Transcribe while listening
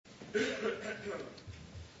You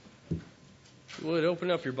would open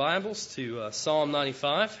up your Bibles to Psalm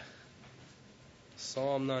 95.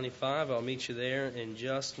 Psalm 95. I'll meet you there in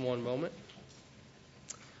just one moment.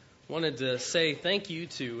 Wanted to say thank you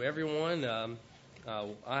to everyone.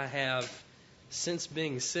 I have, since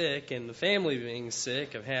being sick and the family being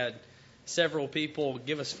sick, I've had several people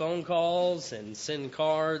give us phone calls and send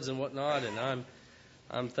cards and whatnot, and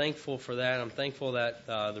I'm thankful for that. I'm thankful that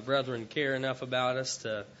the brethren care enough about us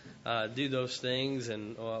to do those things.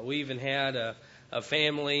 And we even had a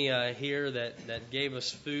family here that gave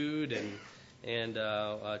us food and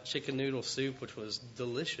chicken noodle soup, which was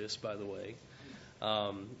delicious, by the way.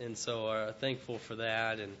 And so thankful for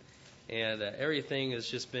that. And everything has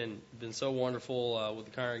just been so wonderful with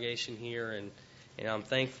the congregation here, and I'm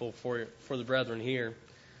thankful for the brethren here.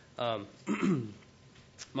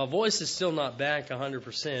 My voice is still not back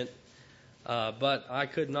 100%, but I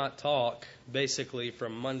could not talk basically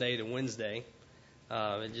from Monday to Wednesday.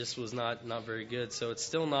 It just was not very good. So it's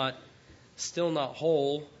still not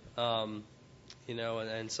whole, and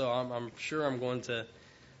so I'm sure I'm going to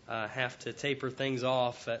have to taper things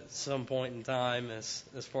off at some point in time as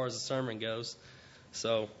far as the sermon goes.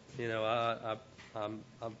 So I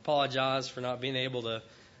apologize for not being able to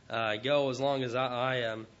go as long as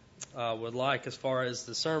I would like as far as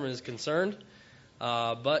the sermon is concerned.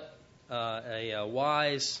 But a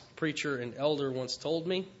wise preacher and elder once told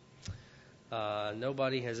me,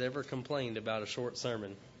 nobody has ever complained about a short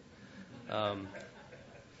sermon.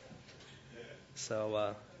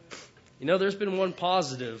 There's been one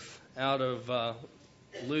positive out of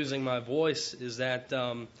losing my voice is that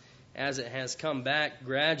as it has come back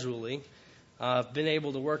gradually, I've been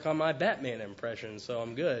able to work on my Batman impression, so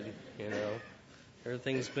I'm good.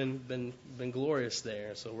 Everything's been glorious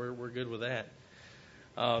there, so we're good with that.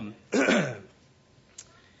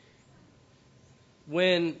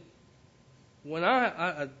 When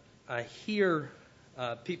I hear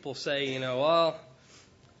people say, well,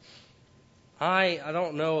 I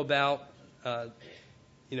don't know about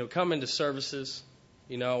coming to services,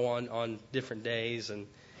 on different days, and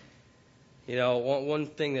one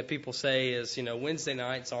thing that people say is, Wednesday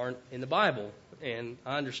nights aren't in the Bible, and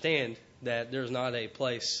I understand that there's not a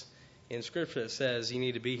place in Scripture that says you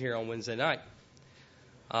need to be here on Wednesday night.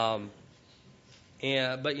 But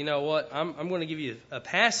you know what? I'm going to give you a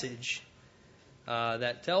passage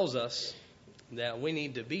that tells us that we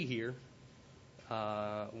need to be here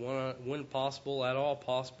when possible, at all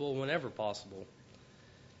possible, whenever possible.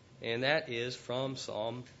 And that is from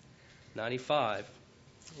Psalm 95.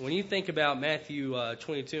 When you think about Matthew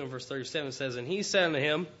 22 and verse 37, it says, "And he said unto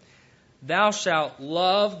him, Thou shalt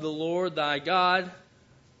love the Lord thy God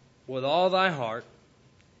with all thy heart,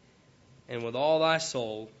 and with all thy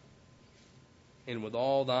soul, and with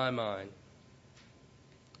all thy mind."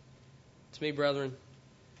 To me, brethren,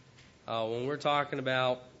 when we're talking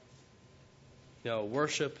about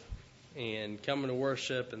worship and coming to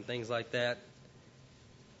worship and things like that,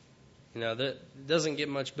 that doesn't get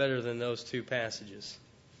much better than those two passages.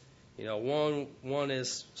 One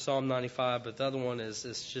is Psalm 95, but the other one is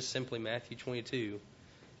just simply Matthew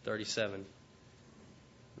 22:37.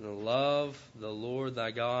 Love the Lord thy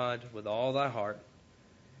God with all thy heart,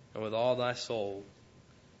 and with all thy soul,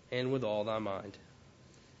 and with all thy mind.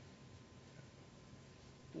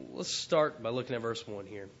 Let's start by looking at verse 1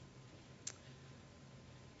 here.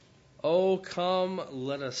 "Oh, come,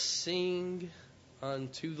 let us sing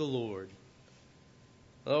unto the Lord."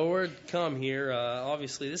 The word "come" here,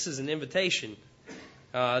 obviously, this is an invitation.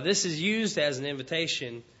 This is used as an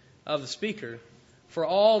invitation of the speaker for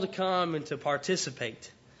all to come and to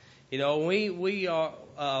participate. We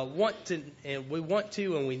want to, and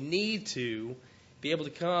we need to be able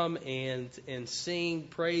to come and sing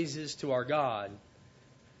praises to our God.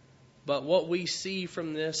 But what we see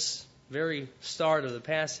from this very start of the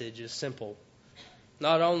passage is simple.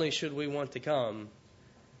 Not only should we want to come,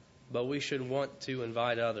 but we should want to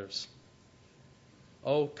invite others.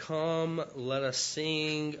 "Oh, come, let us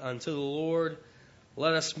sing unto the Lord.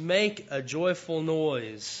 Let us make a joyful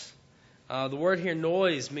noise." The word here,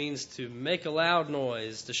 noise, means to make a loud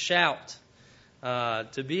noise, to shout,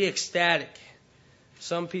 to be ecstatic.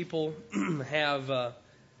 Some people have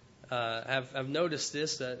noticed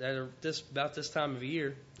this at about this time of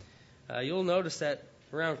year. You'll notice that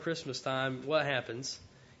around Christmas time, what happens?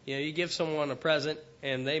 You give someone a present,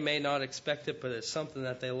 and they may not expect it, but it's something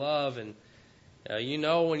that they love, and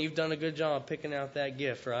when you've done a good job picking out that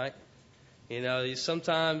gift, right?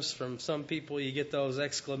 Sometimes from some people you get those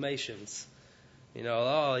exclamations.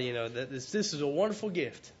 This is a wonderful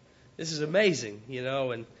gift. This is amazing,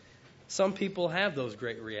 and some people have those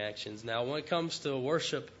great reactions. Now, when it comes to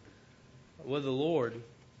worship, with the Lord,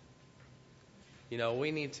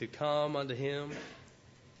 we need to come unto Him,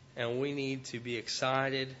 and we need to be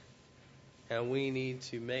excited, and we need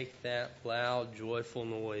to make that loud, joyful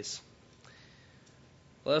noise.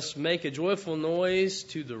 Let's make a joyful noise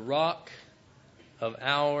to the rock of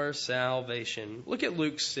our salvation. Look at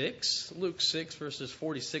Luke 6. Luke 6, verses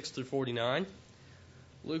 46 through 49.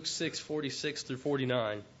 Luke 6, 46 through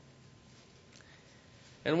 49.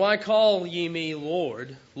 And why call ye me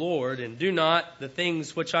Lord, Lord, and do not the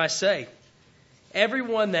things which I say?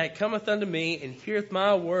 Everyone that cometh unto me and heareth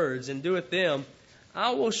my words and doeth them,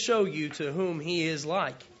 I will show you to whom he is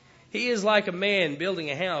like. He is like a man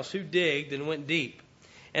building a house who digged and went deep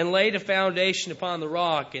and laid a foundation upon the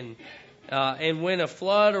rock. And when a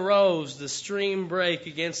flood arose, the stream brake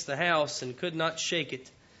against the house and could not shake it,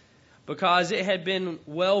 because it had been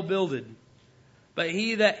well builded. But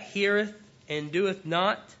he that heareth and doeth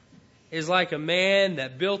not is like a man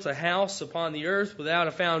that built a house upon the earth without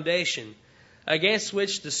a foundation, against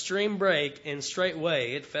which the stream brake, and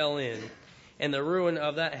straightway it fell in, and the ruin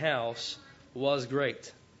of that house was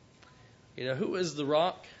great. Who is the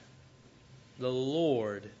rock? The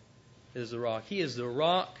Lord is the rock. He is the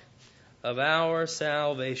rock of our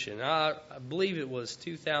salvation. I believe it was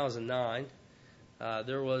 2009.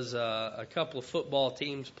 There was a couple of football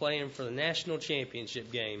teams playing for the national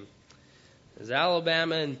championship game. It was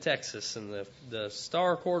Alabama and Texas, and the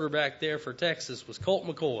star quarterback there for Texas was Colt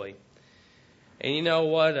McCoy. And you know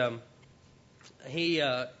what? He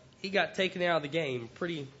got taken out of the game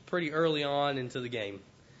pretty early on into the game.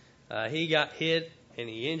 He got hit and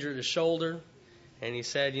he injured his shoulder, and he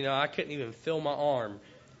said, I couldn't even feel my arm,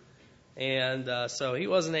 and so he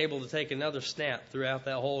wasn't able to take another snap throughout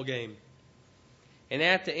that whole game. And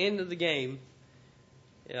at the end of the game,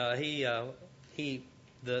 the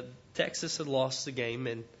Texas had lost the game,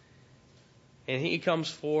 and he comes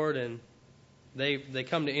forward and they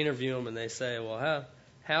come to interview him, and they say, well,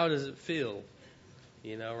 how does it feel,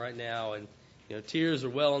 right now? And, tears are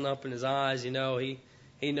welling up in his eyes.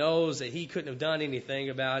 He knows that he couldn't have done anything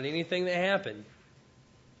about anything that happened.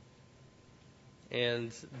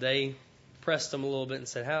 And they pressed him a little bit and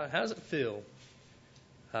said, how does it feel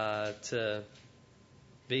to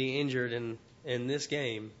be injured in this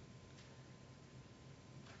game?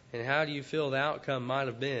 And how do you feel the outcome might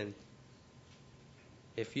have been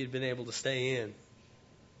if you'd been able to stay in?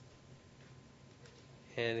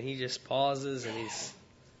 And he just pauses, and he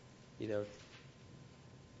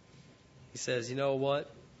says, you know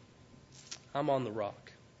what? I'm on the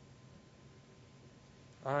rock.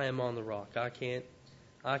 I am on the rock. I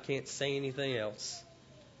can't say anything else.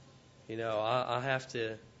 I have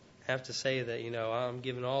to say that, I'm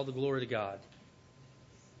giving all the glory to God.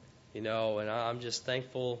 And I'm just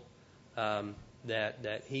thankful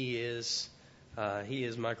that He is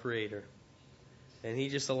my Creator. And he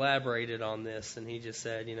just elaborated on this, and he just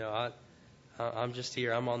said, I'm just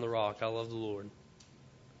here. I'm on the rock. I love the Lord.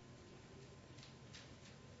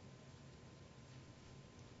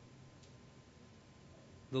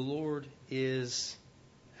 The Lord is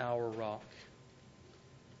our rock.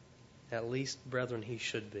 At least, brethren, He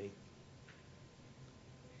should be.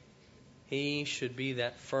 He should be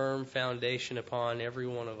that firm foundation upon every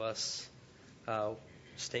one of us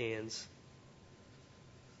stands.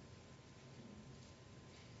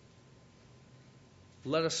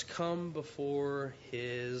 Let us come before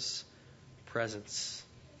His presence.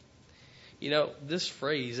 This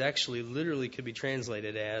phrase actually literally could be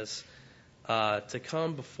translated as to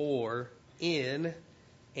come before in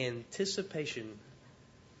anticipation.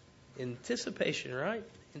 Anticipation, right?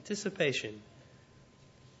 Anticipation.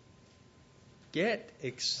 Get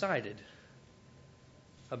excited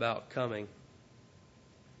about coming.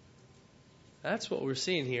 That's what we're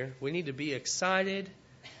seeing here. We need to be excited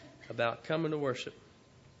about coming to worship.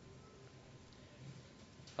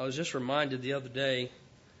 I was just reminded the other day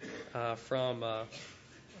from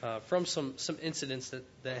some incidents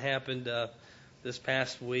that happened this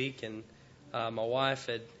past week, and my wife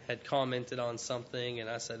had commented on something, and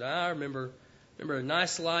I said, I remember a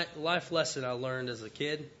nice life lesson I learned as a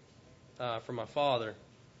kid from my father.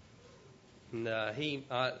 And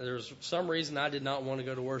there was some reason I did not want to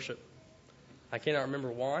go to worship. I cannot remember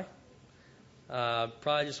why.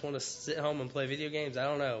 Probably just want to sit home and play video games. I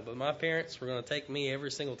don't know. But my parents were going to take me every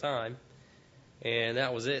single time, and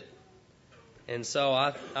that was it. And so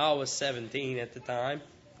I was 17 at the time.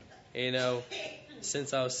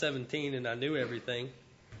 Since I was 17 and I knew everything,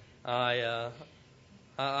 I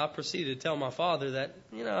proceeded to tell my father that,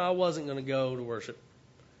 I wasn't going to go to worship.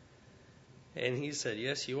 And he said,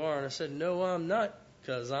 yes, you are. And I said, no, I'm not,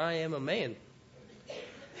 because I am a man.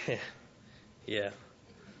 Yeah.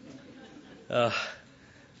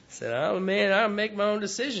 Said, I'm a man, I make my own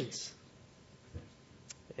decisions.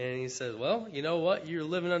 And he said, well, you know what? You're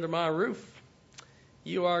living under my roof.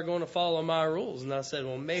 You are going to follow my rules. And I said,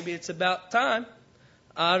 well, maybe it's about time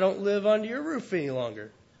I don't live under your roof any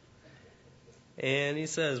longer. And he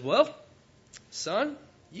says, well, son,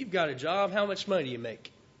 you've got a job. How much money do you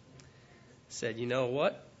make? I said, you know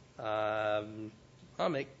what? I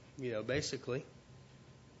make, basically,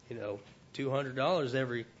 $200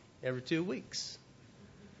 every 2 weeks.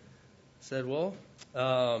 I said, well,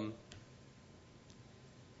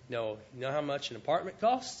 you know how much an apartment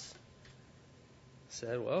costs? I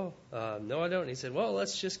said, well, no, I don't. And he said, well,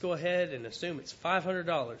 let's just go ahead and assume it's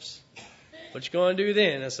 $500. What you going to do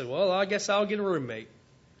then? I said, well, I guess I'll get a roommate.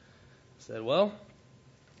 I said, well,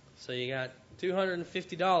 so you got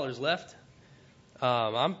 $250 left.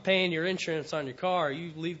 I'm paying your insurance on your car.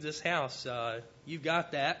 You leave this house. You've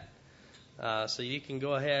got that. So you can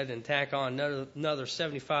go ahead and tack on another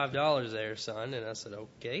 $75 there, son. And I said,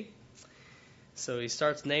 okay. So he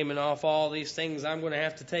starts naming off all these things I'm going to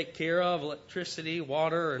have to take care of, electricity,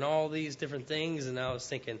 water, and all these different things. And I was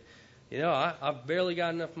thinking, I've barely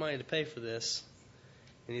got enough money to pay for this.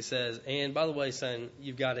 And he says, and by the way, son,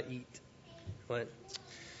 you've got to eat. I went,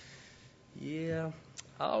 yeah,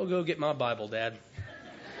 I'll go get my Bible, Dad.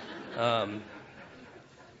 I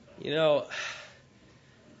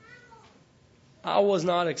was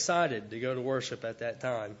not excited to go to worship at that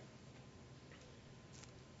time.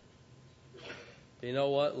 But you know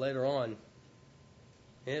what? Later on,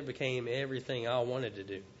 it became everything I wanted to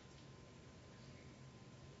do.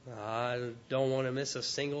 I don't want to miss a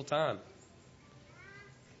single time.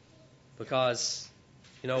 Because,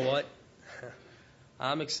 you know what?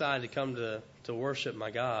 I'm excited to come to worship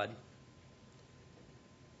my God.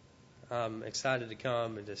 I'm excited to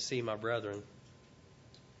come and to see my brethren.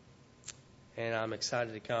 And I'm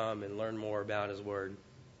excited to come and learn more about His Word.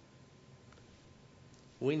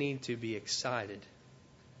 We need to be excited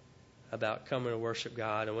about coming to worship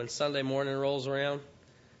God. And when Sunday morning rolls around,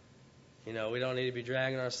 we don't need to be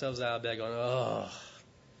dragging ourselves out of bed going, oh,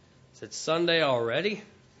 it's Sunday already?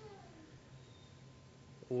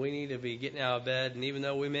 We need to be getting out of bed, and even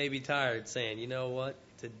though we may be tired, saying, you know what?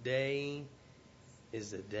 Today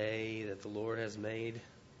is the day that the Lord has made,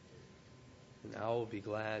 and I will be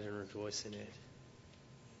glad and rejoice in it.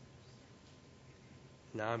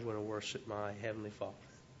 Now I'm going to worship my Heavenly Father.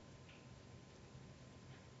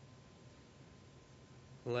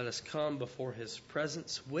 Let us come before His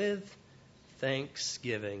presence with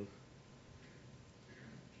thanksgiving.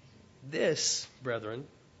 This, brethren,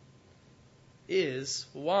 is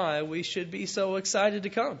why we should be so excited to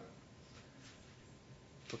come.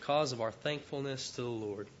 Because of our thankfulness to the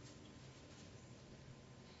Lord.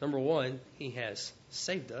 Number one, He has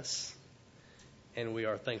saved us, and we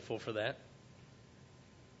are thankful for that.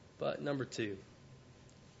 But number two,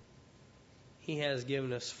 He has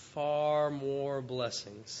given us far more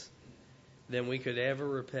blessings than we could ever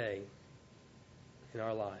repay in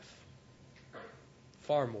our life.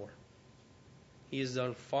 Far more. He has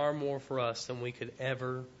done far more for us than we could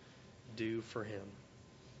ever do for Him.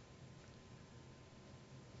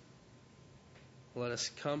 Let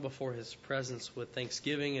us come before His presence with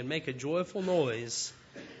thanksgiving and make a joyful noise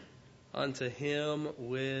unto Him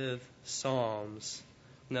with psalms.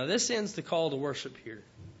 Now this ends the call to worship here.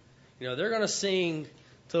 They're going to sing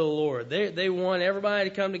to the Lord. They want everybody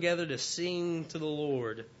to come together to sing to the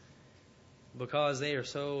Lord because they are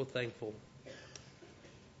so thankful.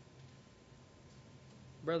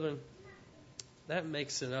 Brethren, that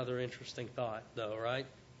makes another interesting thought, though, right?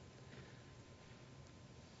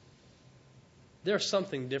 There's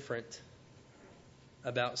something different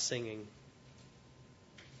about singing.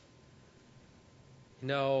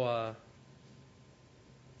 I'm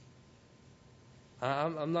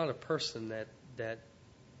not a person that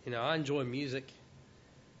I enjoy music,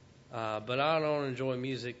 but I don't enjoy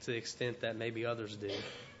music to the extent that maybe others do.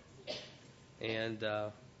 And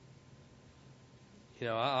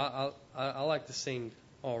I like to sing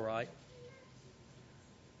all right.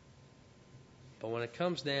 But when it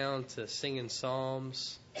comes down to singing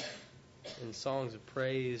psalms and songs of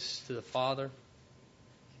praise to the Father,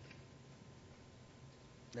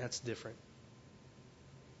 that's different.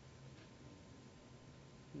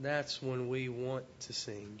 That's when we want to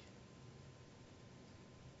sing.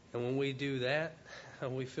 And when we do that,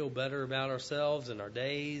 we feel better about ourselves and our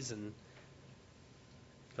days, and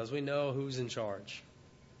because we know who's in charge.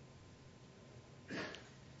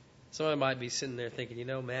 Somebody might be sitting there thinking,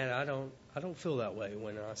 man, I don't feel that way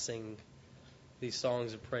when I sing these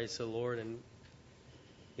songs of praise to the Lord. And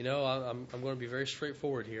I'm going to be very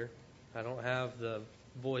straightforward here. I don't have the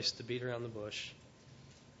voice to beat around the bush.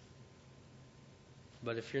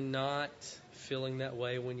 But if you're not feeling that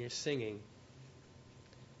way when you're singing,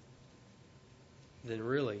 then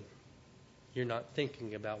really, you're not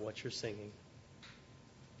thinking about what you're singing.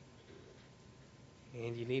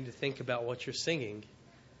 And you need to think about what you're singing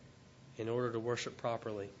in order to worship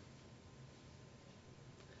properly.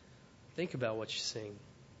 Think about what you sing.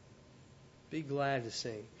 Be glad to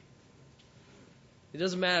sing. It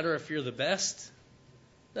doesn't matter if you're the best.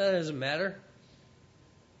 That doesn't matter.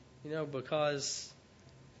 Because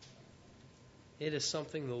it is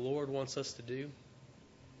something the Lord wants us to do.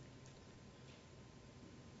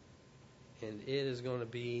 And it is going to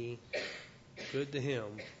be good to Him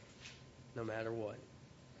no matter what.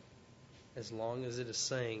 As long as it is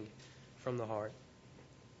sang from the heart.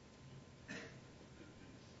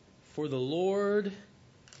 For the Lord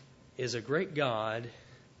is a great God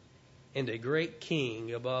and a great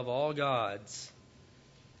King above all gods.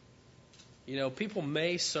 People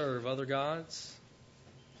may serve other gods,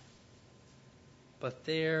 but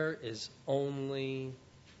there is only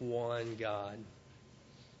one God.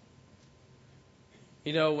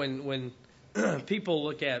 When people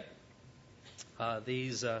look at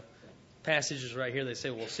these passages right here, they say,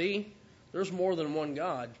 well, see, there's more than one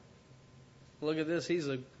God. Look at this. He's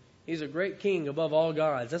a great king above all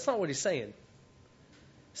gods. That's not what he's saying.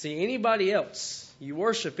 See, anybody else, you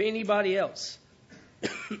worship anybody else.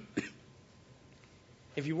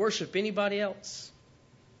 If you worship anybody else,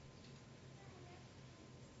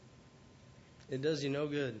 it does you no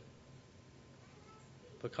good.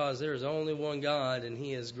 Because there is only one God, and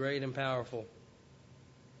He is great and powerful.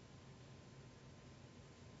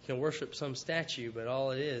 You can worship some statue, but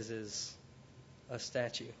all it is a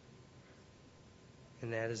statue.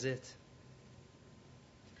 And that is it.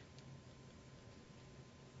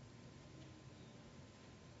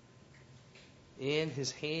 In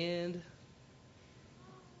His hand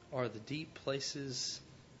are the deep places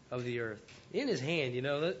of the earth. In His hand,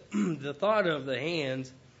 the thought of the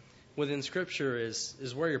hand within Scripture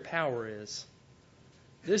is where your power is.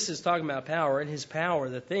 This is talking about power. In His power,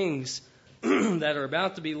 the things that are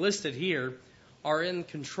about to be listed here are in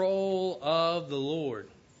control of the Lord.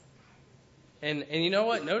 And you know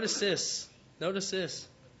what? Notice this.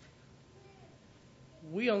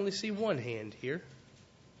 We only see one hand here.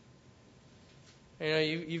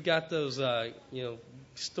 You've got those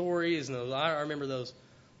stories, and I remember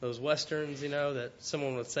those westerns, that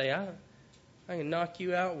someone would say, I can knock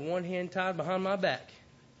you out with one hand tied behind my back.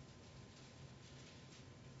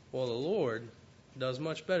 Well, the Lord does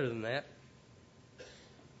much better than that.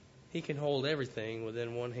 He can hold everything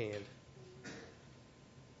within one hand.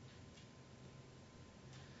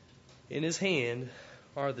 In His hand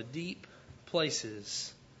are the deep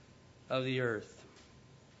places of the earth.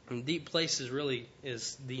 And deep places really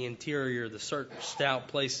is the interior, the searched out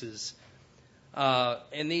places.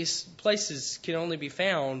 And these places can only be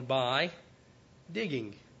found by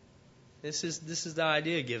digging. This is the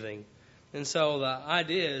idea giving. And so the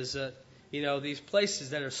idea is that, these places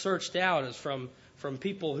that are searched out is from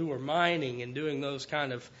people who are mining and doing those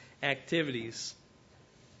kind of activities.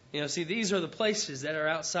 See, these are the places that are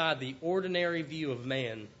outside the ordinary view of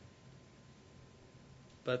man.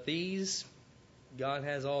 But these, God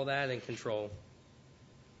has all that in control.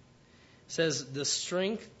 It says, the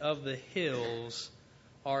strength of the hills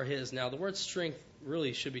are His. Now, the word strength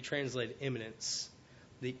really should be translated eminence.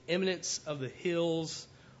 The eminence of the hills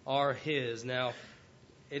are His. Now,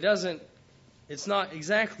 it's not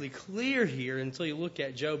exactly clear here until you look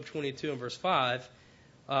at Job 22 and verse 5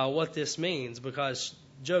 what this means, because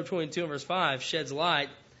Job 22 and verse 5 sheds light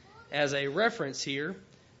as a reference here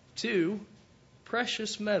to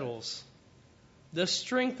precious metals. The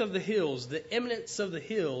strength of the hills, the eminence of the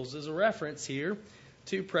hills is a reference here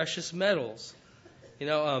to precious metals.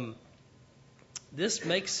 This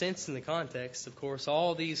makes sense in the context, of course.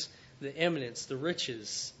 All these, the eminence, the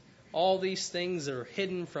riches, all these things are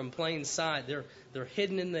hidden from plain sight. They're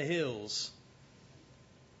hidden in the hills.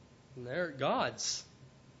 And they're God's.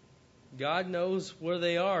 God knows where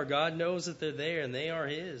they are. God knows that they're there, and they are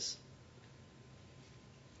His.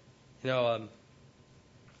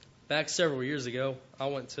 Back several years ago, I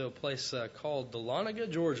went to a place called Dahlonega,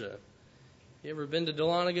 Georgia. You ever been to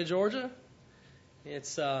Dahlonega, Georgia?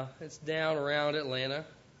 It's down around Atlanta.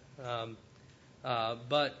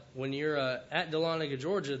 But when you're at Dahlonega,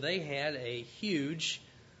 Georgia, they had a huge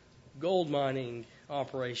gold mining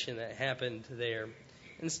operation that happened there.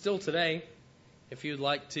 And still today, if you'd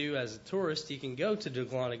like to, as a tourist, you can go to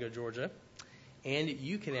Dahlonega, Georgia, and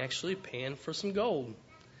you can actually pan for some gold.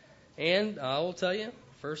 And I will tell you,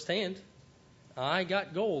 firsthand, I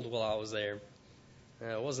got gold while I was there.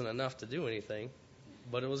 It wasn't enough to do anything,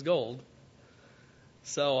 but it was gold.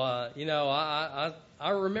 So, I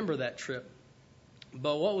remember that trip.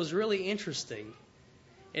 But what was really interesting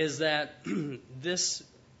is that this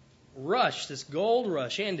gold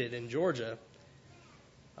rush ended in Georgia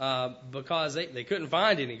because they couldn't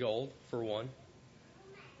find any gold, for one.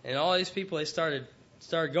 And all these people, they started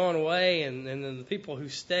going away, and then the people who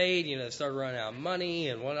stayed, they started running out of money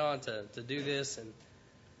and went on to do this.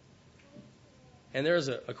 And there's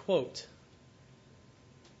a quote.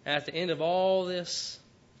 At the end of all this,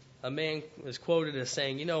 a man was quoted as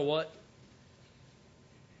saying, "You know what?"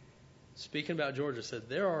 Speaking about Georgia, said,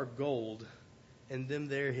 "There are gold in them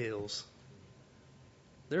there hills.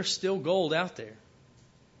 There's still gold out there.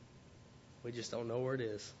 We just don't know where it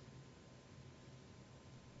is."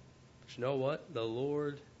 But you know what? The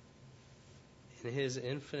Lord, in His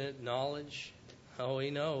infinite knowledge, He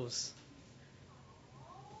knows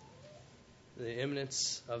the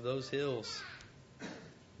eminence of those hills.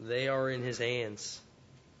 They are in His hands.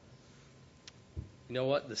 You know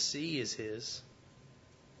what? The sea is His.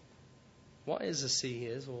 Why is the sea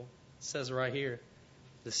His? Well, it says right here,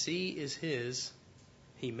 the sea is His.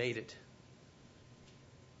 He made it.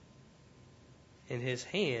 And His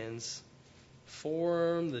hands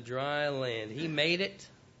form the dry land. He made it,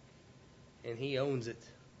 and He owns it.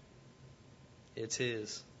 It's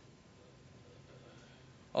His.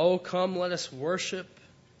 Oh, come, let us worship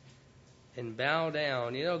and bow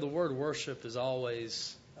down. The word worship has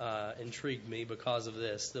always intrigued me because of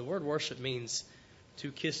this. The word worship means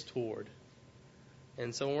to kiss toward.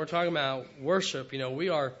 And so when we're talking about worship, we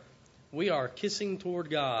are kissing toward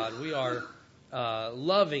God. We are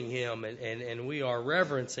loving Him, and we are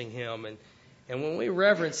reverencing Him. And when we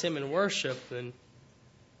reverence Him in worship, then,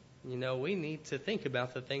 we need to think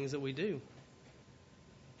about the things that we do.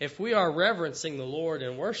 If we are reverencing the Lord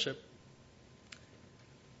in worship,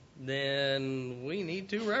 then we need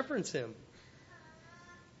to reverence Him.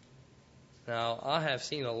 Now, I have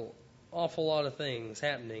seen an awful lot of things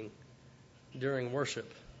happening during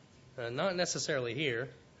worship. Not necessarily here,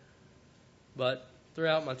 but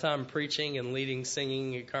throughout my time preaching and leading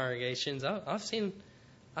singing at congregations, I've seen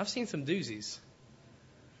some doozies.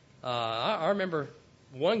 I remember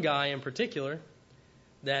one guy in particular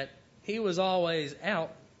that he was always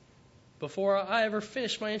out before I ever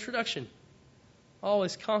finished my introduction.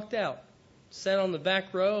 Always conked out. Sat on the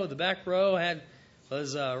back row. The back row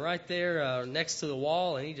was right there next to the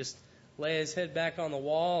wall, and he just lay his head back on the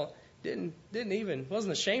wall.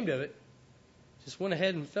 Wasn't ashamed of it. Just went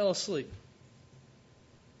ahead and fell asleep.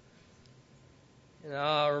 And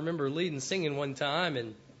I remember leading singing one time,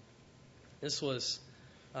 and this was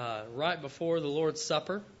right before the Lord's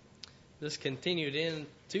Supper. This continued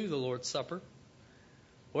into the Lord's Supper,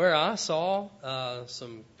 where I saw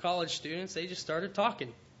some college students. They just started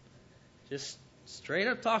talking, just straight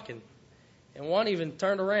up talking. And one even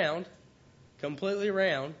turned around, completely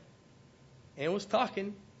around, and was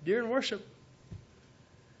talking during worship.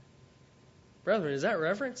 Brethren, is that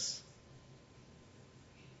reverence?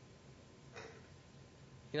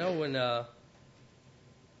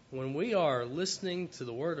 When we are listening to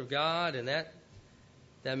the Word of God, and that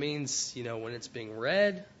means, when it's being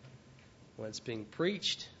read, when it's being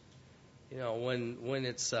preached, when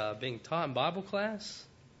it's being taught in Bible class,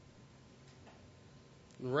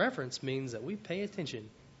 reverence means that we pay attention.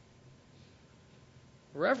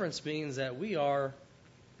 Reverence means that we are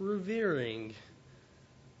revering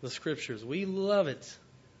the Scriptures. We love it.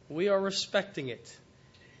 We are respecting it.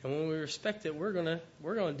 And when we respect it, we're gonna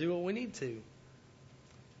do what we need to.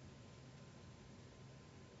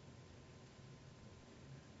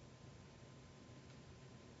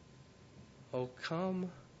 Oh,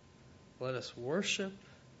 come, let us worship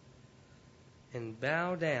and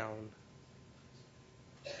bow down.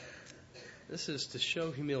 This is to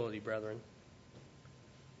show humility, brethren.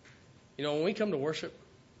 When we come to worship,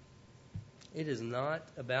 it is not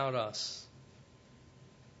about us.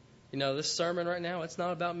 This sermon right now, it's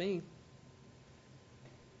not about me.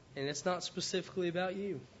 And it's not specifically about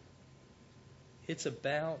you. It's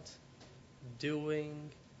about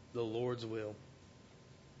doing the Lord's will.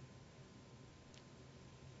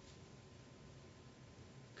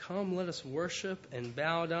 Come, let us worship and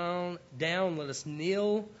bow down. Let us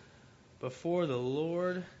kneel before the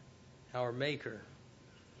Lord, our Maker.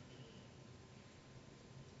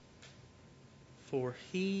 For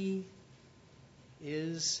He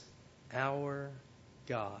is our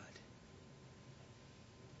God.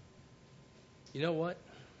 You know what?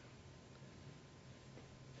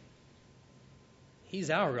 He's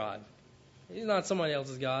our God. He's not somebody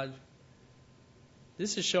else's God.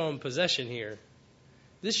 This is showing possession here.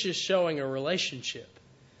 This is showing a relationship.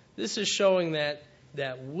 This is showing that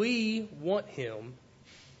we want Him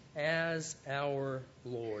as our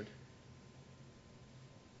Lord.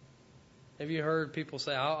 Have you heard people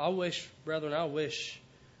say, I wish, brethren,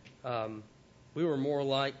 we were more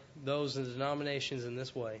like those in the denominations in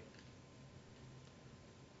this way.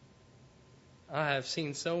 I have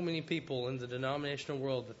seen so many people in the denominational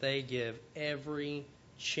world that they give every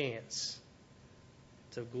chance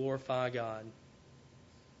to glorify God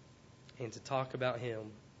and to talk about Him.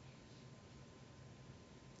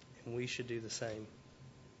 And we should do the same.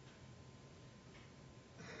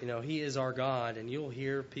 He is our God, and you'll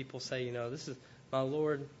hear people say, this is my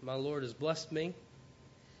Lord has blessed me.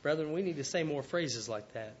 Brethren, we need to say more phrases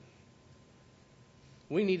like that.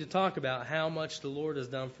 We need to talk about how much the Lord has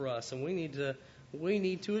done for us, and we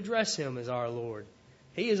need to address Him as our Lord.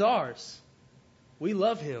 He is ours. We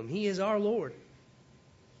love Him. He is our Lord.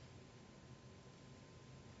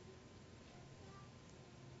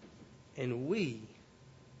 And we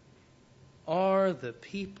are the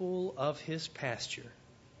people of His pasture.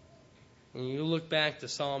 And you look back to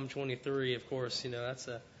Psalm 23, of course, that's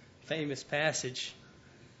a famous passage,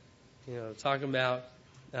 talking about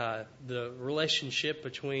the relationship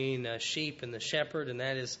between sheep and the shepherd, and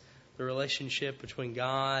that is the relationship between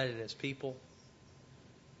God and His people.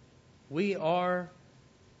 We are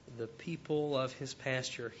the people of His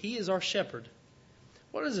pasture. He is our shepherd.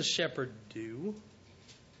 What does a shepherd do?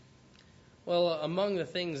 Well, among the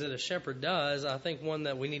things that a shepherd does, I think one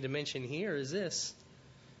that we need to mention here is this.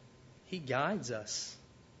 He guides us.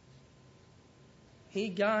 He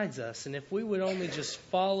guides us. And if we would only just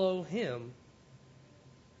follow Him,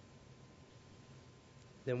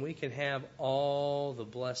 then we can have all the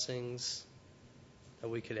blessings that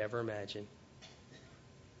we could ever imagine.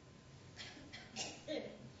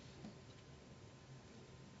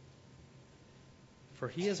 For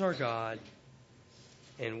He is our God,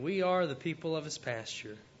 and we are the people of His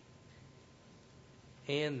pasture,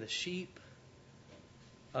 and the sheep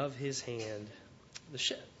of His hand.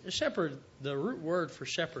 The shepherd, the root word for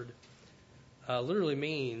shepherd, literally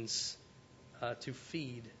means to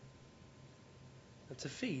feed. To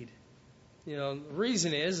feed. The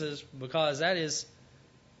reason is because that is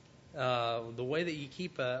the way that you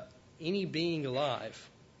keep any being alive.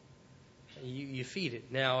 You feed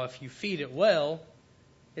it. Now, if you feed it well,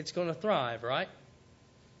 it's going to thrive, right?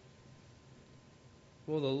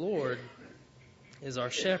 Well, the Lord is our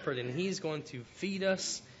shepherd, and He's going to feed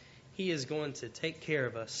us. He is going to take care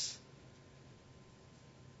of us.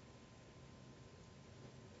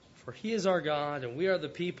 For He is our God, and we are the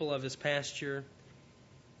people of His pasture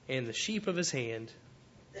and the sheep of His hand.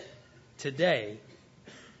 Today,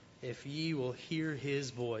 if ye will hear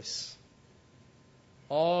His voice,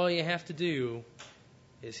 all you have to do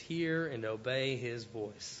is hear and obey His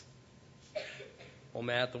voice. Well,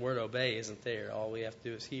 Matt, the word obey isn't there. All we have to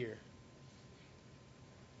do is hear.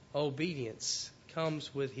 Obedience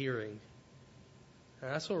comes with hearing.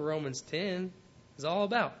 And that's what Romans 10 is all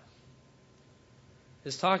about.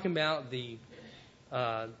 It's talking about the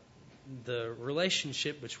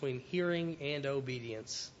relationship between hearing and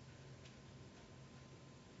obedience.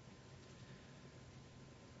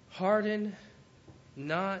 Harden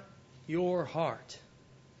not your heart,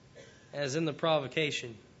 as in the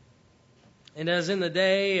provocation, and as in the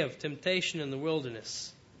day of temptation in the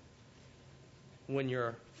wilderness, when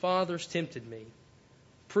your fathers tempted me,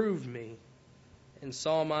 proved me, and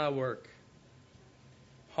saw my work.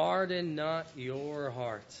 Harden not your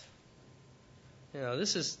heart.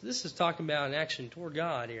 This is talking about an action toward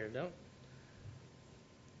God here.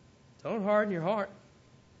 Don't harden your heart.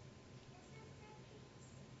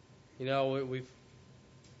 We've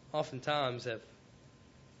oftentimes have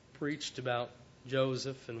preached about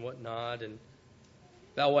Joseph and whatnot, and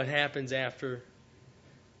about what happens after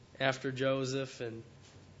Joseph, and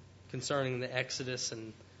concerning the Exodus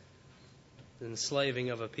and the enslaving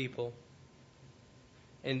of a people.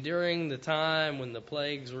 And during the time when the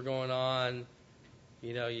plagues were going on,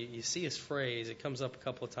 you see his phrase, it comes up a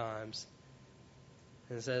couple of times,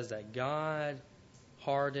 and it says that God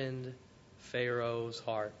hardened Pharaoh's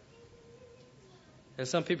heart. And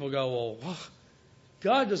some people go, well,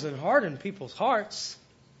 God doesn't harden people's hearts.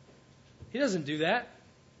 He doesn't do that.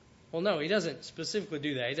 Well, no, He doesn't specifically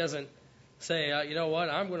do that. He doesn't say, you know what,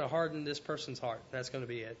 I'm going to harden this person's heart. That's going to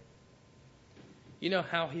be it. You know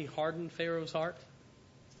how He hardened Pharaoh's heart?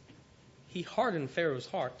 He hardened Pharaoh's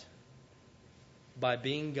heart by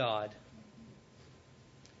being God.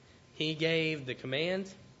 He gave the command.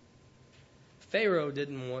 Pharaoh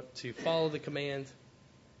didn't want to follow the command,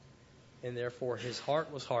 and therefore his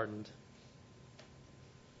heart was hardened.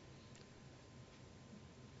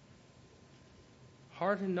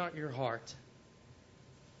 harden not your heart,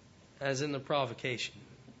 as in the provocation.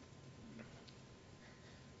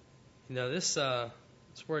 This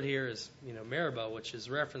word here is, Meribah, which is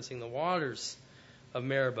referencing the waters of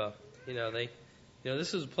Meribah.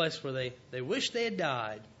 This is a place where they wish they had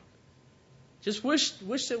died. Just wish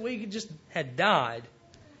that we could just had died.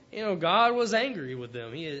 God was angry with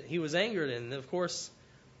them. He was angered, and of course,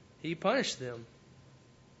 He punished them.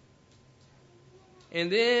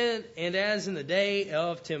 And as in the day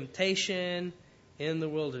of temptation in the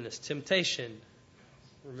wilderness. Temptation.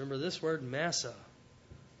 Remember this word, massa.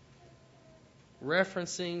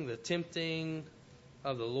 Referencing the tempting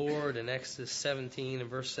of the Lord in Exodus 17 and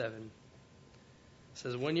verse 7. It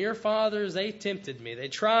says, when your fathers, they tempted me, they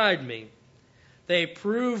tried me, they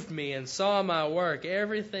proved me and saw my work,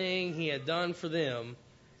 everything He had done for them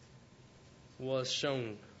was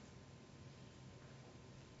shown.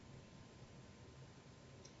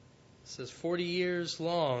 It says, 40 years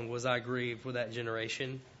long was I grieved with that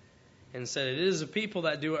generation, and said, it is a people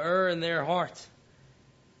that do err in their heart,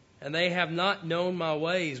 and they have not known my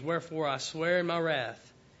ways, wherefore I swear in my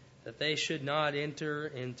wrath that they should not enter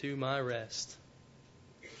into my rest.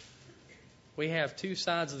 We have two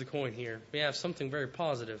sides of the coin here. We have something very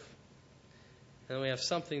positive, and we have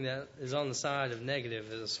something that is on the side of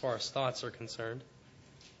negative as far as thoughts are concerned.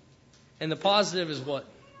 And the positive is what?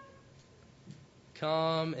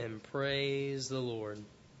 Come and praise the Lord.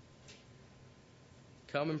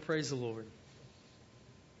 Come and praise the Lord.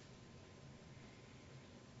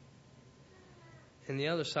 And the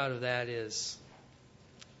other side of that is,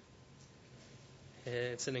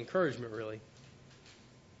 it's an encouragement, really.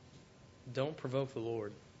 Don't provoke the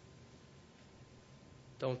Lord.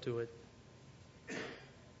 Don't do it.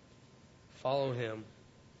 Follow Him.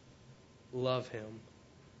 Love Him.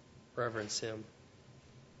 Reverence Him.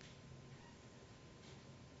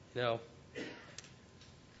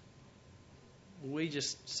 We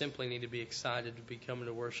just simply need to be excited to be coming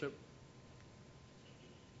to worship.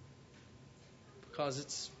 Because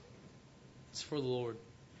it's for the Lord.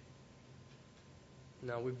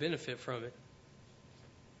 Now, we benefit from it.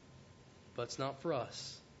 But it's not for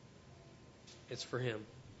us. It's for Him.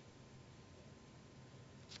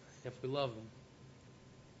 If we love Him,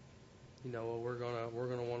 we're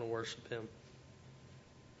gonna want to worship Him.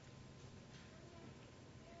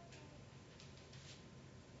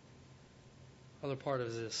 Other part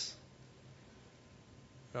of this.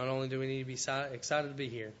 Not only do we need to be excited to be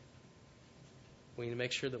here, we need to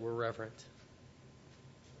make sure that we're reverent.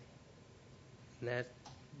 And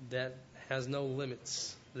that has no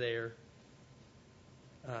limits there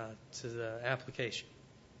to the application.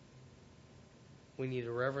 We need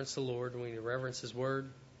to reverence the Lord. We need to reverence His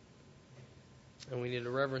Word. And we need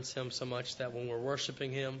to reverence Him so much that when we're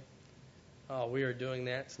worshiping Him, we are doing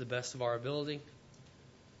that to the best of our ability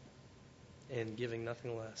and giving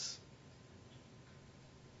nothing less.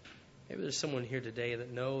 Maybe there's someone here today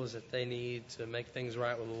that knows that they need to make things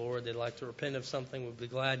right with the Lord. They'd like to repent of something. We'd be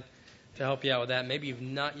glad to help you out with that. Maybe you've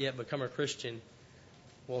not yet become a Christian.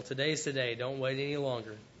 Well, today's the day. Don't wait any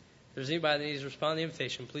longer. If there's anybody that needs to respond to the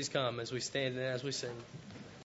invitation, please come as we stand and as we sing.